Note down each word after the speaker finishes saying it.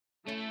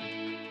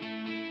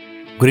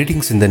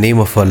Greetings in the name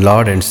of our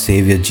Lord and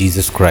Savior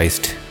Jesus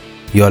Christ.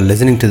 You are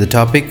listening to the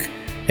topic,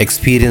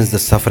 Experience the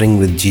Suffering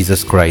with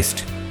Jesus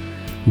Christ.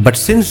 But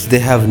since they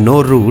have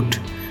no root,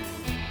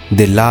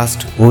 they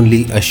last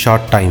only a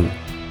short time.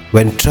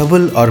 When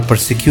trouble or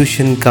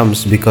persecution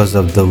comes because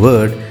of the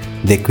word,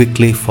 they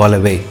quickly fall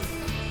away.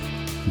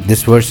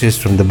 This verse is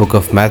from the book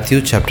of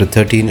Matthew chapter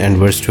 13 and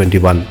verse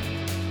 21.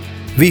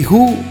 We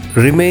who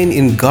remain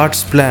in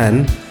God's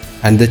plan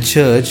and the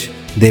church,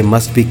 they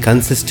must be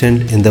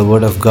consistent in the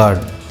word of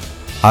God.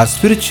 Our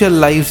spiritual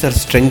lives are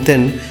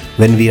strengthened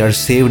when we are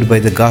saved by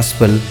the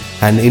gospel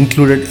and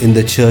included in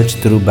the church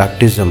through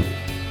baptism,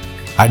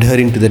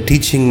 adhering to the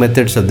teaching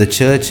methods of the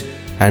church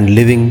and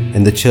living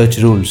in the church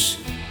rules.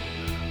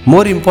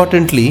 More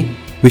importantly,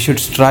 we should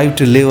strive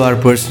to live our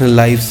personal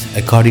lives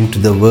according to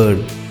the word.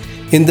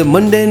 In the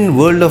mundane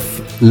world of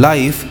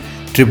life,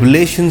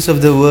 tribulations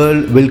of the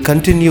world will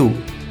continue.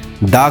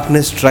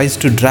 Darkness tries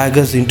to drag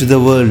us into the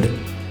world.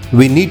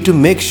 We need to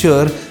make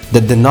sure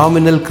that the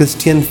nominal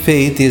Christian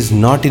faith is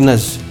not in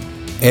us.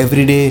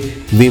 Every day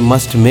we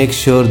must make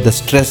sure the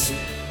stress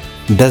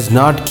does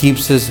not keep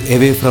us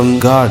away from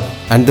God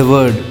and the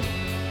Word.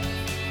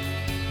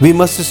 We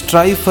must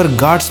strive for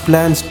God's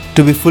plans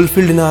to be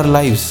fulfilled in our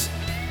lives.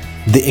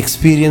 The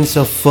experience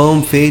of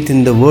firm faith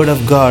in the Word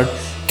of God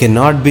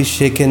cannot be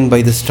shaken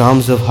by the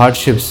storms of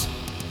hardships.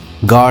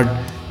 God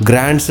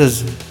grants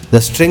us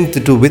the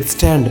strength to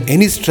withstand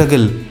any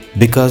struggle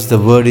because the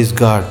Word is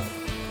God.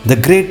 The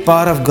great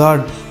power of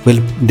God will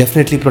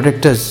definitely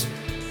protect us.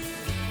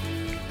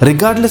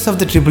 Regardless of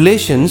the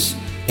tribulations,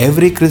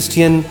 every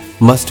Christian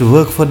must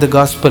work for the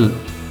gospel.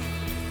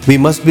 We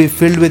must be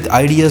filled with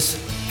ideas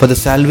for the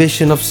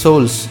salvation of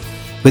souls.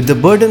 With the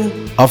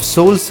burden of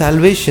soul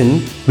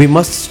salvation, we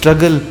must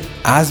struggle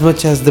as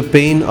much as the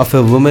pain of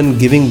a woman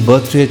giving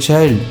birth to a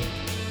child.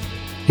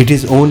 It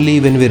is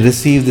only when we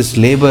receive this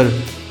labor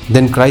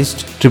then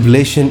Christ's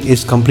tribulation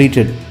is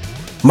completed.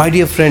 My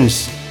dear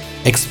friends,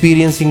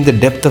 experiencing the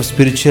depth of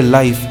spiritual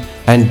life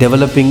and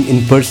developing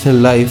in personal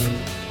life,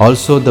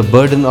 also the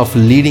burden of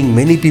leading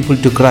many people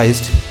to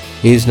Christ,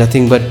 is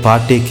nothing but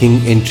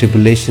partaking in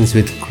tribulations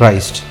with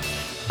Christ.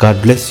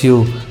 God bless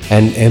you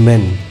and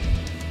Amen.